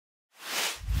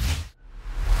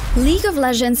League of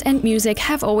Legends and music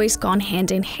have always gone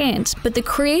hand in hand, but the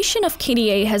creation of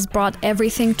KDA has brought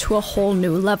everything to a whole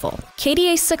new level.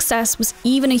 KDA's success was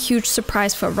even a huge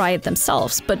surprise for Riot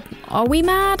themselves, but are we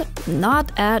mad?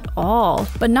 Not at all.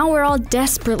 But now we're all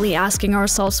desperately asking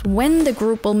ourselves when the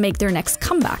group will make their next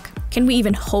comeback. Can we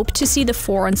even hope to see the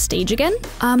four on stage again?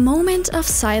 A moment of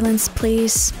silence,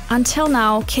 please. Until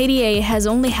now, KDA has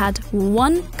only had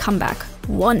one comeback.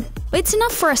 One. It's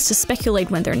enough for us to speculate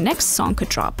when their next song could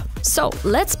drop. So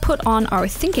let's put on our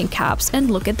thinking caps and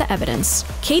look at the evidence.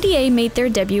 KDA made their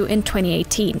debut in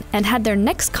 2018 and had their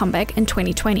next comeback in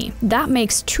 2020. That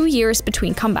makes 2 years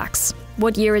between comebacks.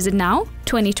 What year is it now?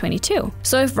 2022.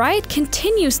 So if Riot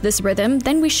continues this rhythm,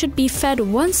 then we should be fed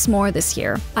once more this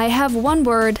year. I have one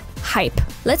word: hype.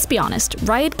 Let's be honest,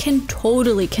 Riot can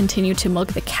totally continue to milk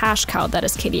the cash cow that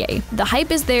is KDA. The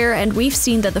hype is there, and we've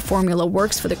seen that the formula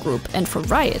works for the group and for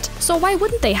Riot. So why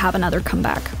wouldn't they have another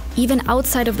comeback? Even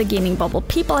outside of the gaming bubble,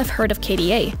 people have heard of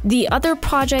KDA. The other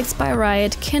projects by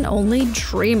Riot can only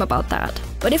dream about that.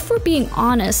 But if we're being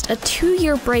honest, a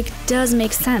 2-year break does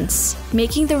make sense.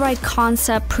 Making the right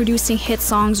concept, producing hit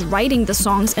songs, writing the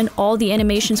songs, and all the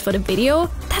animations for the video,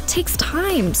 that takes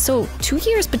time. So 2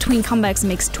 years between comebacks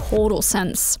makes total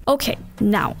sense. Okay,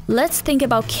 now let's think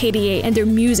about KDA and their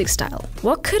music style.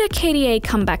 What could a KDA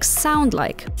comeback sound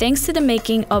like? Thanks to the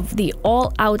making of the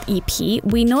All Out EP,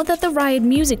 we know that the Riot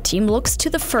music team looks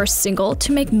to the first single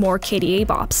to make more KDA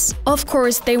bops. Of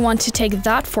course, they want to take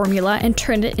that formula and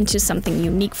turn it into something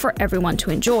unique for everyone to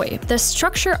enjoy. The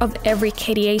structure of every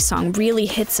KDA song really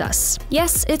hits us.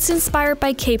 Yes, it's inspired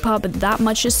by K-pop, that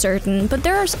much is certain, but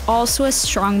there's also a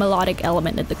strong melodic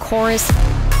element in the chorus.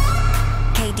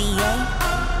 KDA,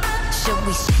 should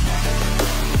we?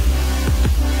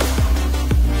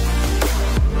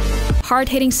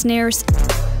 Hard-hitting snares,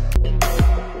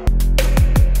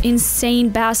 insane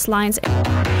bass lines,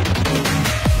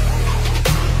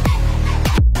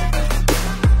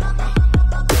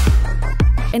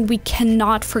 and we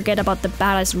cannot forget about the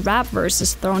badass rap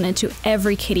verses thrown into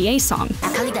every KDA song.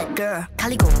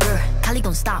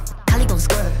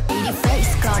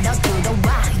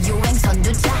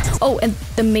 Oh, and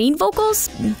the main vocals?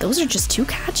 Those are just too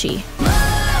catchy.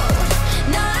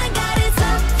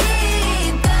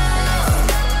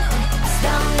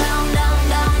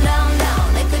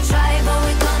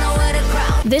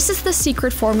 This is the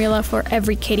secret formula for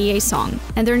every KDA song,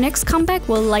 and their next comeback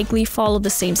will likely follow the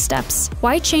same steps.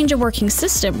 Why change a working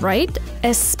system, right?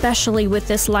 Especially with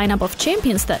this lineup of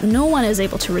champions that no one is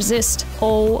able to resist.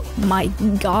 Oh my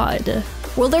god.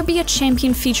 Will there be a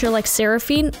champion feature like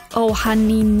Seraphine? Oh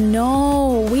honey,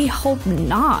 no, we hope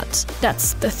not.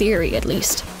 That's the theory, at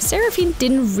least. Seraphine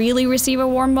didn't really receive a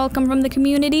warm welcome from the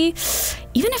community,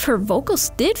 even if her vocals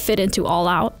did fit into All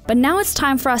Out. But now it's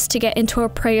time for us to get into a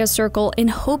prayer circle in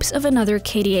hopes of another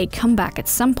KDA comeback at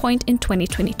some point in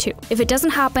 2022. If it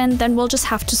doesn't happen, then we'll just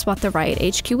have to swap the Riot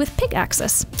HQ with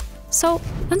pickaxes. So,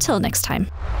 until next time.